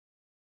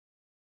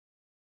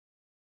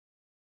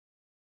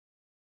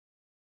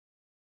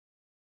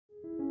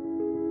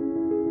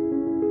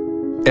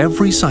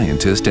Every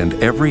scientist and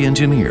every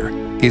engineer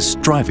is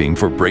striving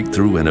for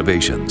breakthrough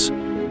innovations.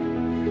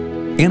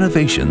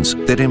 Innovations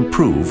that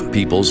improve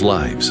people's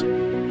lives.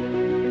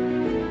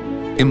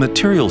 In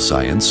material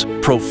science,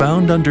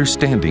 profound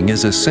understanding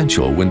is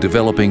essential when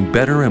developing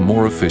better and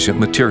more efficient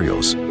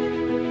materials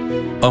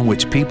on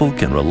which people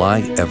can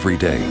rely every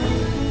day.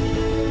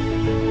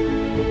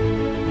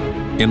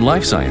 In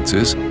life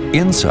sciences,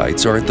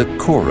 insights are at the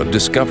core of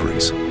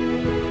discoveries.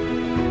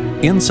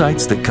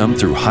 Insights that come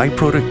through high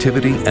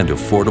productivity and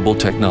affordable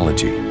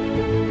technology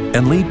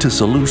and lead to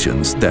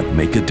solutions that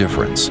make a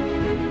difference.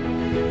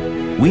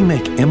 We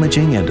make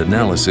imaging and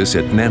analysis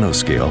at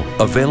nanoscale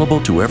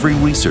available to every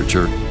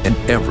researcher and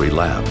every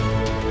lab.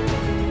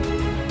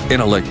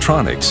 In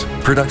electronics,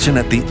 production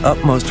at the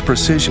utmost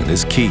precision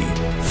is key.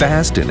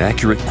 Fast and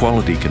accurate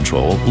quality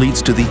control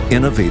leads to the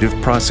innovative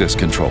process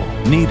control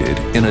needed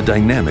in a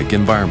dynamic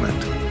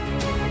environment.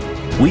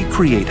 We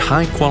create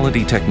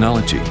high-quality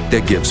technology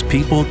that gives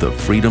people the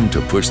freedom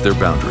to push their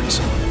boundaries.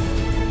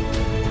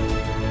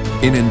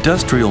 In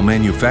industrial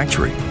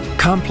manufacturing,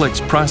 complex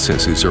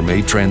processes are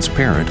made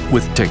transparent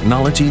with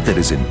technology that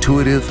is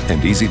intuitive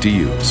and easy to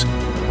use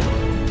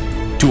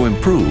to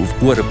improve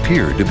what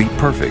appeared to be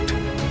perfect,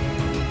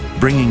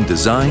 bringing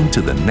design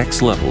to the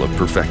next level of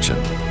perfection.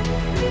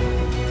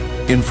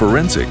 In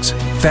forensics,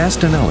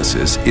 fast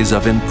analysis is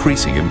of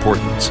increasing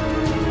importance.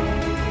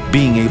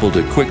 Being able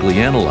to quickly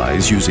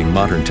analyze using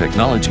modern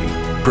technology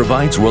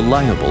provides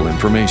reliable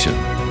information,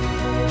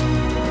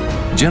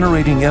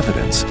 generating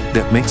evidence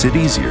that makes it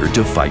easier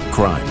to fight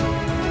crime.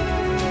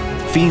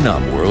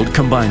 Phenom-World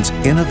combines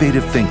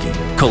innovative thinking,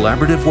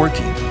 collaborative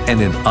working,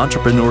 and an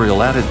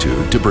entrepreneurial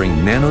attitude to bring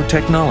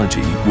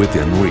nanotechnology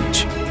within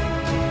reach.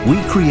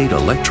 We create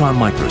electron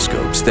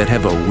microscopes that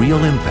have a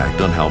real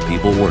impact on how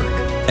people work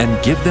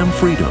and give them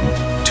freedom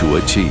to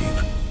achieve.